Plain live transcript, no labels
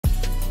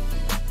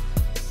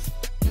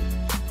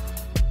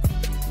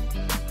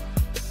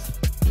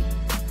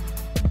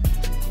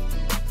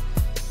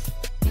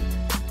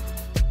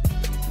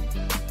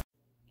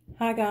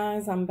Hi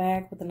guys, I'm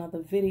back with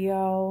another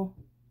video.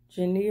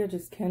 Jania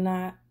just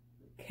cannot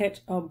catch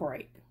a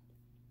break.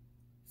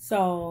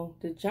 So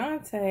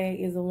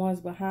Dejounte is the ones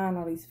behind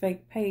all these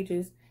fake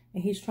pages,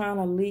 and he's trying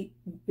to leak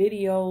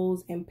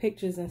videos and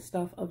pictures and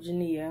stuff of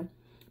Jania,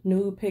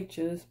 nude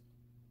pictures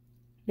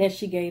that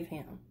she gave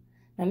him.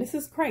 Now this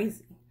is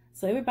crazy.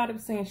 So everybody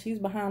was saying she's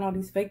behind all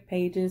these fake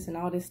pages and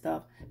all this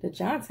stuff.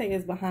 Dejounte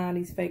is behind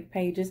these fake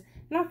pages,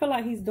 and I feel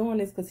like he's doing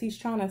this because he's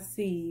trying to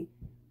see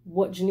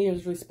what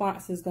Jania's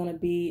response is going to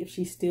be if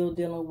she's still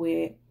dealing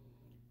with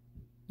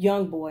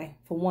young boy,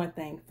 for one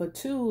thing. For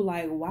two,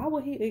 like, why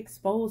would he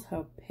expose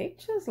her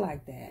pictures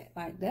like that?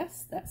 Like,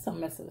 that's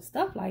some mess of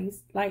stuff.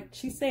 Like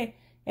she said,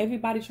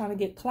 everybody trying to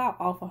get clout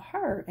off of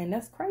her, and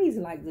that's crazy.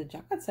 Like,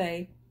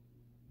 Dejounte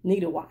need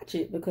to watch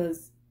it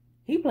because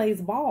he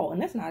plays ball, and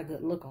that's not a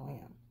good look on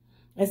him.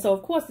 And so,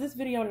 of course, this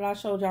video that I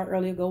showed y'all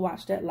earlier, go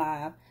watch that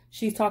live.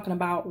 She's talking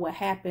about what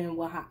happened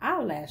with her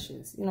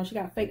eyelashes. You know, she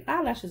got fake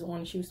eyelashes on,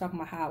 and she was talking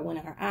about how it went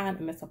in her eye and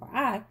messed up her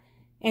eye.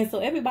 And so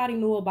everybody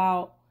knew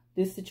about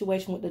this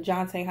situation with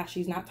Dejounte, how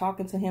she's not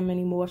talking to him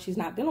anymore. She's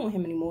not dealing with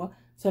him anymore.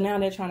 So now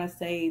they're trying to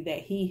say that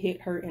he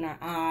hit her in her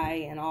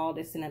eye and all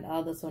this and that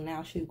other. So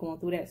now she's going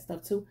through that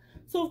stuff too.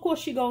 So, of course,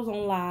 she goes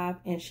on live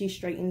and she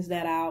straightens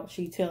that out.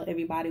 She tells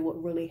everybody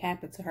what really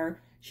happened to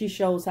her. She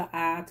shows her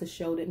eye to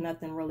show that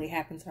nothing really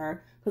happened to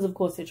her. Because, of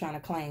course, they're trying to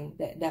claim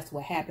that that's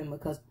what happened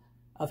because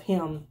of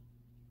him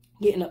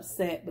getting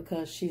upset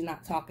because she's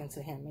not talking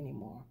to him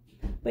anymore.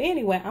 But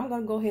anyway, I'm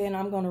going to go ahead and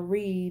I'm going to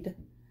read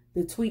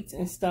the tweets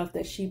and stuff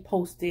that she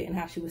posted and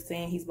how she was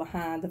saying he's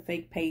behind the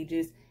fake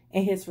pages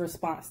and his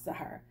response to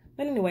her.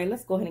 But anyway,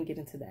 let's go ahead and get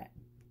into that.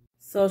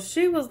 So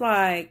she was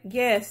like,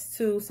 yes,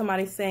 to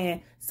somebody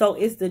saying, so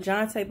is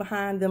Dejounte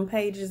behind them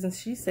pages? And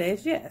she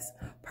says, yes.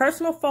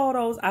 Personal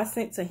photos I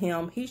sent to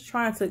him. He's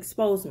trying to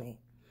expose me.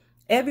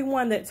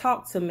 Everyone that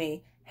talked to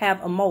me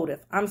have a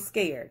motive. I'm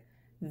scared.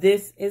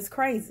 This is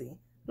crazy.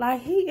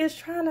 Like, he is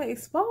trying to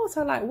expose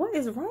her. Like, what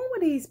is wrong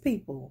with these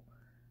people?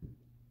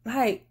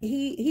 Like,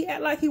 he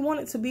act like he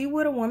wanted to be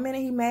with her. 1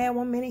 minute he mad,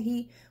 1 minute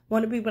he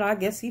wanted to be, but I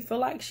guess he feel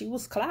like she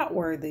was clout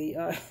worthy.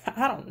 I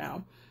don't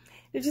know.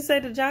 Did you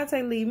say,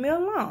 Dejounte, leave me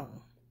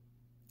alone?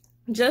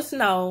 Just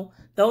know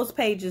those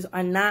pages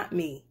are not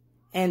me,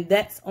 and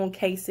that's on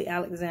Casey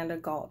Alexander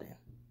Golden.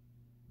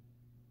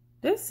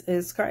 This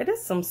is crazy. This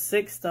is some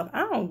sick stuff.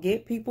 I don't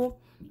get people.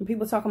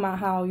 People talking about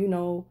how, you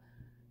know,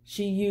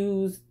 she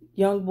used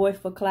young boy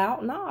for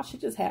clout. No, she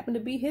just happened to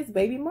be his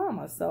baby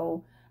mama.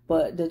 So,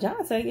 but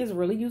Dejounte is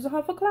really using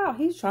her for clout.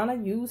 He's trying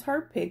to use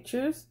her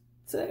pictures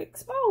to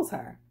expose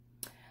her.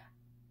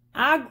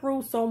 I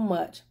grew so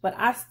much, but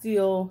I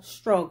still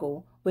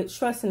struggle with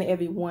trusting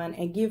everyone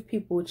and give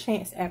people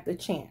chance after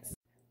chance.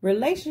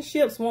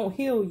 Relationships won't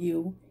heal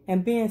you,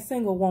 and being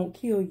single won't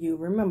kill you.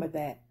 Remember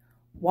that.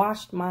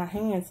 Washed my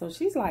hands. So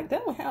she's like,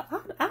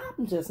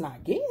 I'm just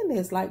not getting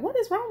this. Like, what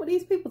is wrong with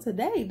these people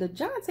today?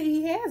 Dejounte,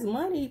 he has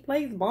money, he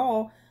plays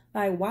ball.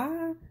 Like,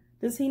 why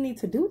does he need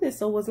to do this?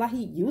 So was like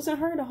he using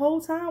her the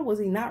whole time? Was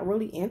he not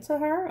really into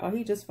her, or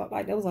he just felt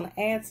like that was gonna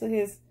add to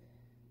his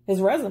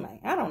resume?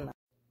 I don't know.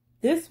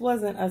 This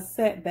wasn't a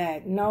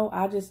setback. No,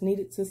 I just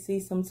needed to see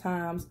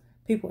sometimes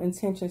people's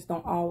intentions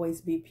don't always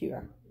be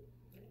pure.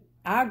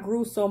 I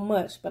grew so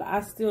much, but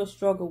I still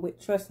struggle with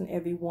trusting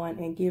everyone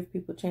and give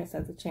people chance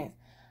after chance.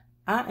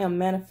 I am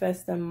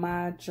manifesting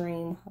my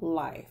dream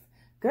life.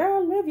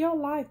 Girl, live your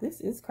life. This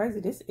is crazy.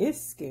 This is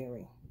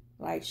scary.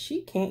 Like,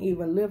 she can't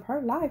even live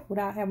her life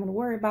without having to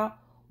worry about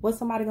what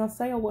somebody gonna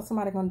say or what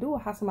somebody gonna do or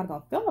how somebody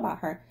gonna feel about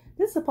her.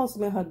 This is supposed to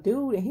be her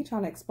dude, and he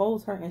trying to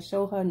expose her and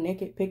show her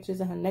naked pictures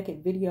and her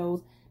naked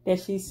videos that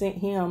she sent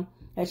him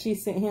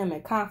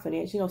in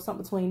confidence. You know,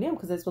 something between them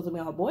because they're supposed to be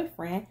her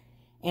boyfriend.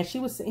 And she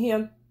was sitting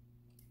here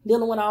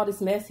dealing with all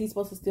this mess. He's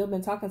supposed to still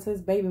been talking to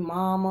his baby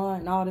mama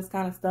and all this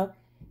kind of stuff.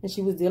 And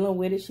she was dealing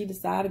with it. She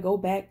decided to go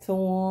back to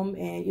him.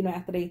 And, you know,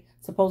 after they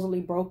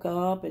supposedly broke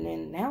up. And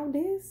then now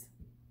this.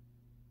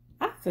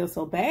 I feel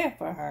so bad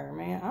for her,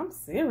 man. I'm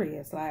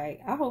serious.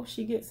 Like, I hope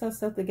she gets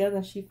herself together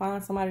and she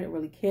finds somebody that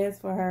really cares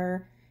for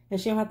her. And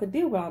she don't have to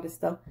deal with all this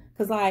stuff.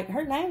 Because, like,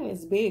 her name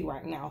is big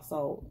right now.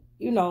 So,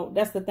 you know,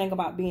 that's the thing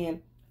about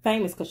being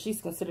famous. Because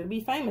she's considered to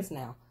be famous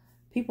now.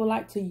 People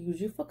like to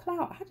use you for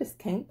clout. I just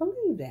can't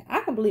believe that. I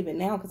can believe it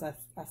now because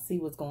I see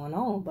what's going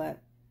on. But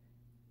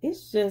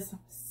it's just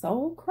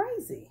so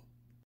crazy.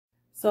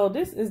 So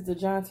this is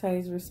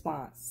Dejounte's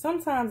response.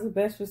 Sometimes the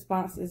best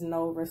response is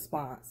no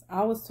response.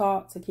 I was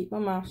taught to keep my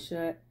mouth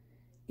shut,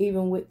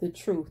 even with the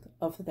truth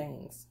of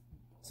things.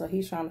 So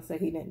he's trying to say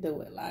he didn't do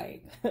it.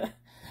 Like,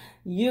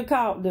 you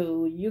caught,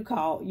 dude. You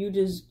caught. You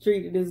just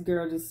treated this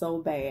girl just so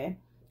bad.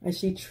 And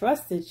she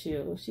trusted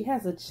you. She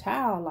has a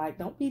child. Like,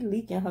 don't be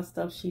leaking her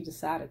stuff she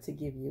decided to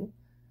give you.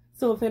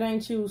 So if it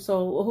ain't you,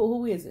 so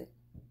who is it?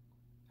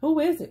 Who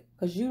is it?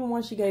 Because you the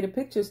one she gave the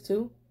pictures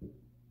to.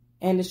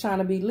 And it's trying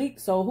to be leaked.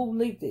 So who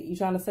leaked it? You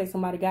trying to say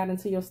somebody got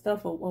into your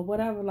stuff or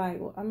whatever? Like,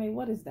 I mean,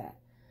 what is that?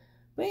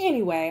 But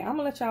anyway, I'm going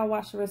to let y'all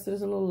watch the rest of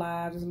this little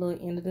live, this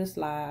little end of this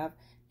live.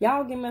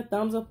 Y'all give me a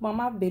thumbs up on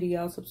my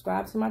video.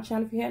 Subscribe to my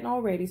channel if you hadn't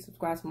already.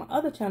 Subscribe to my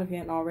other channel if you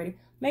hadn't already.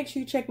 Make sure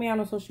you check me out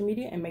on social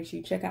media and make sure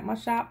you check out my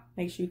shop.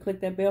 Make sure you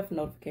click that bell for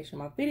notification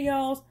of my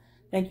videos.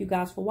 Thank you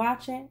guys for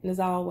watching. And as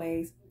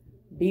always,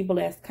 be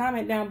blessed.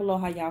 Comment down below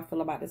how y'all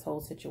feel about this whole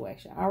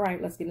situation. All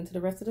right, let's get into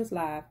the rest of this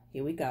live.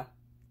 Here we go.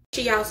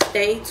 Y'all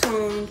stay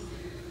tuned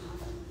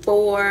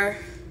for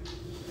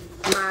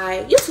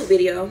my YouTube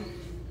video.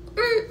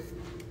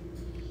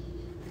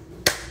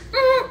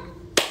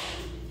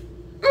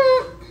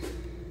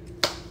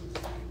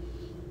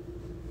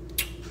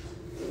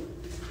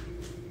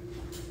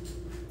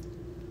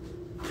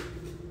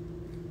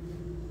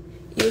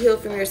 You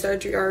healed from your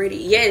surgery already?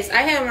 Yes,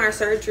 I had my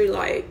surgery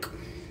like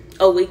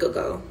a week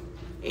ago.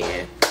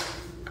 Yeah,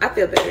 I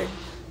feel better.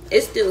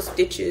 It's still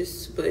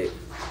stitches, but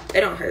they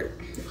don't hurt.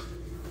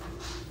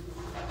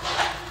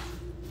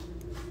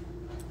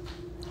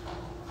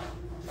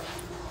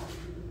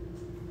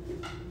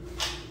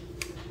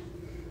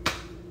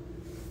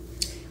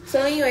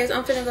 So anyways,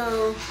 I'm finna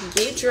go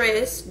get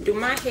dressed, do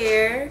my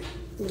hair,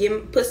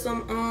 put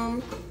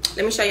some,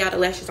 let me show y'all the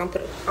lashes I'm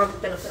finna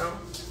put on.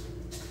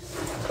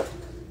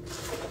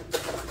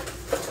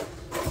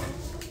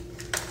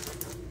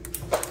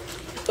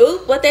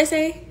 Oop, what they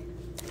say?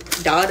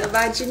 Daughter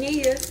by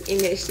Jania. And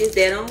that's just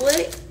that on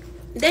what?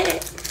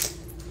 That.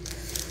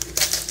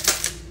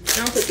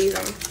 I'm gonna put these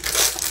on.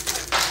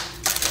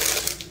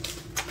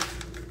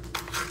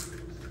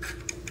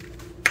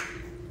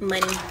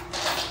 Money.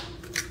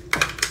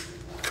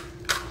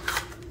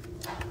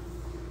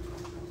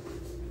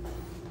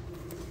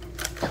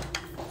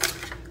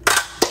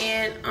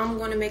 And I'm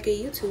gonna make a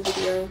YouTube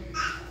video.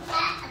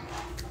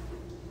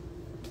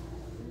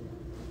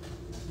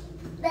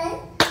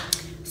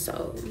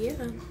 So yeah,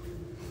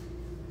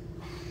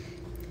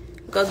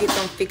 go get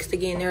them fixed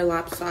again. They're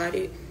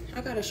lopsided. I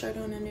got a shirt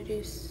on under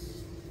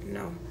this.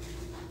 No,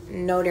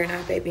 they're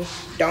not, baby.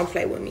 Don't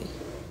play with me.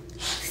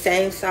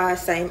 Same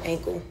size, same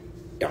ankle.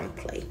 Don't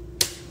play.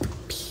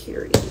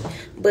 Period.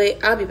 But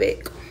I'll be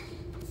back.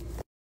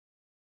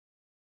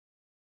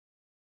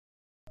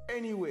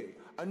 Anyway,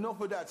 enough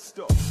of that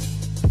stuff.